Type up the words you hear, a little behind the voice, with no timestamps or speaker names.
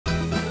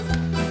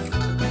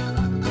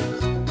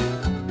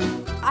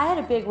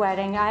big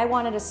wedding. I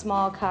wanted a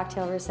small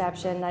cocktail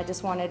reception. I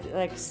just wanted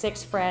like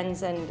 6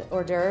 friends and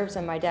hors d'oeuvres,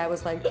 and my dad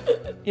was like,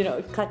 you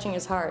know, clutching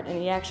his heart. And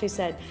he actually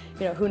said,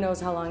 you know, who knows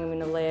how long I'm going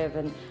to live.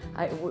 And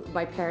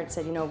my parents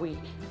said, you know, we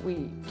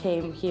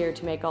came here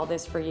to make all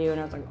this for you. And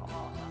I was like,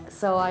 oh.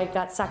 So I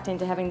got sucked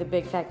into having the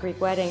big fat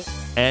Greek wedding.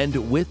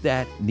 And with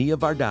that, Nia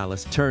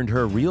Vardalos turned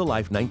her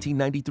real-life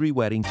 1993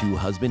 wedding to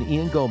husband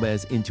Ian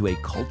Gomez into a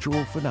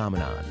cultural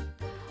phenomenon.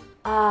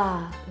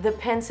 Ah, the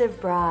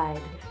pensive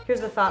bride. Here's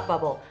the thought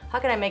bubble. How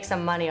can I make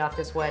some money off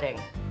this wedding?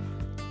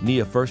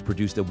 Nia first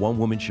produced a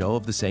one-woman show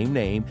of the same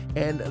name,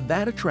 and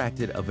that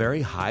attracted a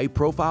very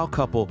high-profile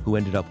couple who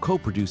ended up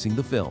co-producing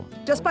the film.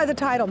 Just by the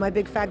title, My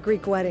Big Fat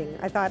Greek Wedding,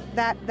 I thought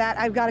that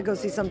I've got to go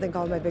see something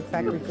called My Big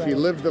Fat Greek Wedding. She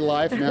lived the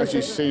life, now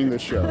she's seeing the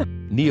show.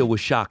 Nia was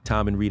shocked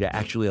Tom and Rita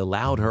actually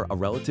allowed her, a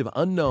relative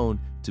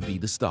unknown, to be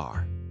the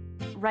star.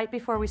 Right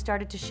before we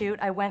started to shoot,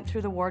 I went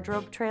through the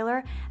wardrobe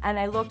trailer and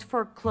I looked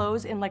for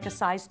clothes in like a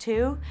size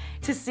 2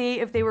 to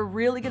see if they were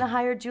really gonna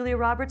hire Julia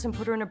Roberts and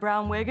put her in a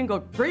brown wig and go,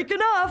 Greek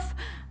enough!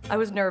 I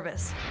was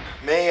nervous.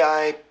 May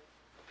I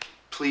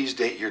please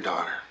date your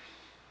daughter?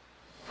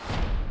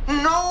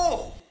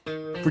 No!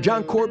 For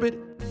John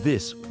Corbett,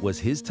 this was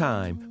his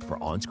time for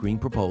on-screen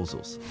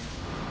proposals.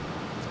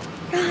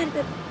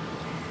 God,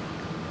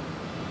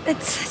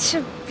 it's such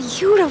a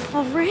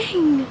beautiful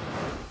ring.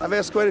 I've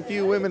asked quite a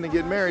few women to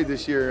get married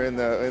this year in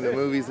the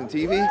movies and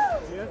TV.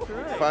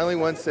 Finally,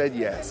 one said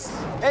yes.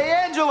 Hey,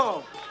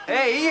 Angelo!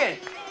 Hey, Ian!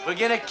 We're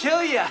gonna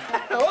kill ya!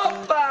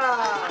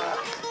 Opa!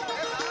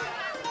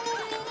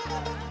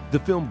 The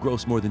film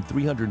grossed more than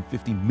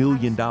 $350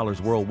 million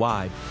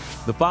worldwide.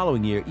 The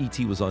following year,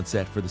 E.T. was on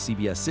set for the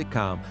CBS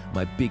sitcom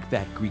My Big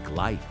Fat Greek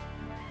Life.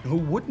 Who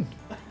wouldn't?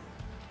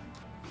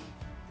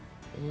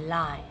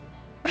 Line.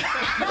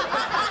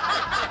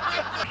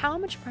 How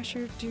much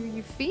pressure do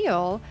you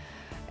feel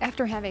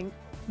after having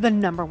the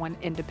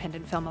 #1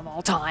 independent film of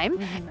all time?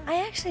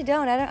 I actually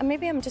don't.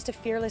 Maybe I'm just a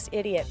fearless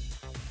idiot.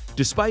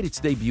 Despite its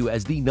debut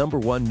as the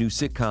 #1 new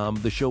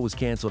sitcom, the show was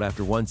canceled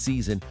after 1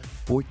 season.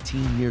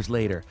 14 years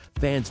later,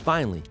 fans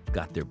finally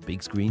got their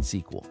big screen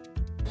sequel.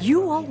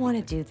 You all want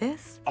to do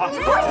this? Of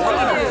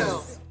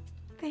course!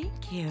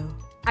 Thank you.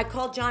 I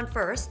called John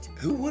first.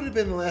 Who would have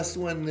been the last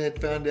one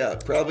that found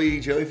out? Probably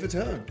Joey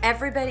Fatone.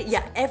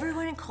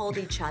 Everyone called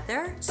each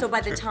other. So by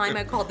the time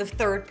I called the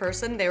 3rd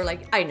person, they were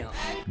like, I know.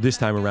 This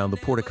time around, the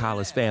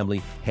Portocalis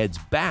family heads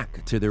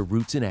back to their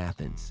roots in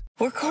Athens.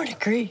 We're going to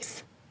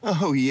Greece.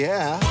 Oh,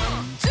 yeah.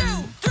 1,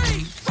 2,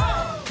 3,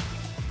 4!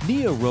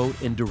 Nia wrote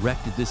and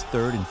directed this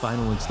 3rd and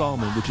final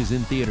installment, which is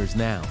in theaters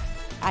now.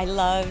 I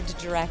loved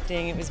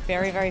directing. It was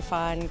very, very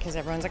fun because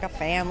everyone's like a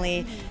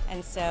family.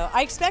 And so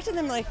I expected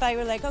them, like, if I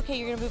were like, okay,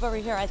 you're gonna move over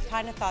here, I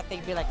kind of thought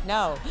they'd be like,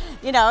 no,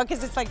 you know,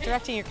 because it's like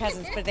directing your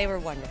cousins, but they were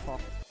wonderful.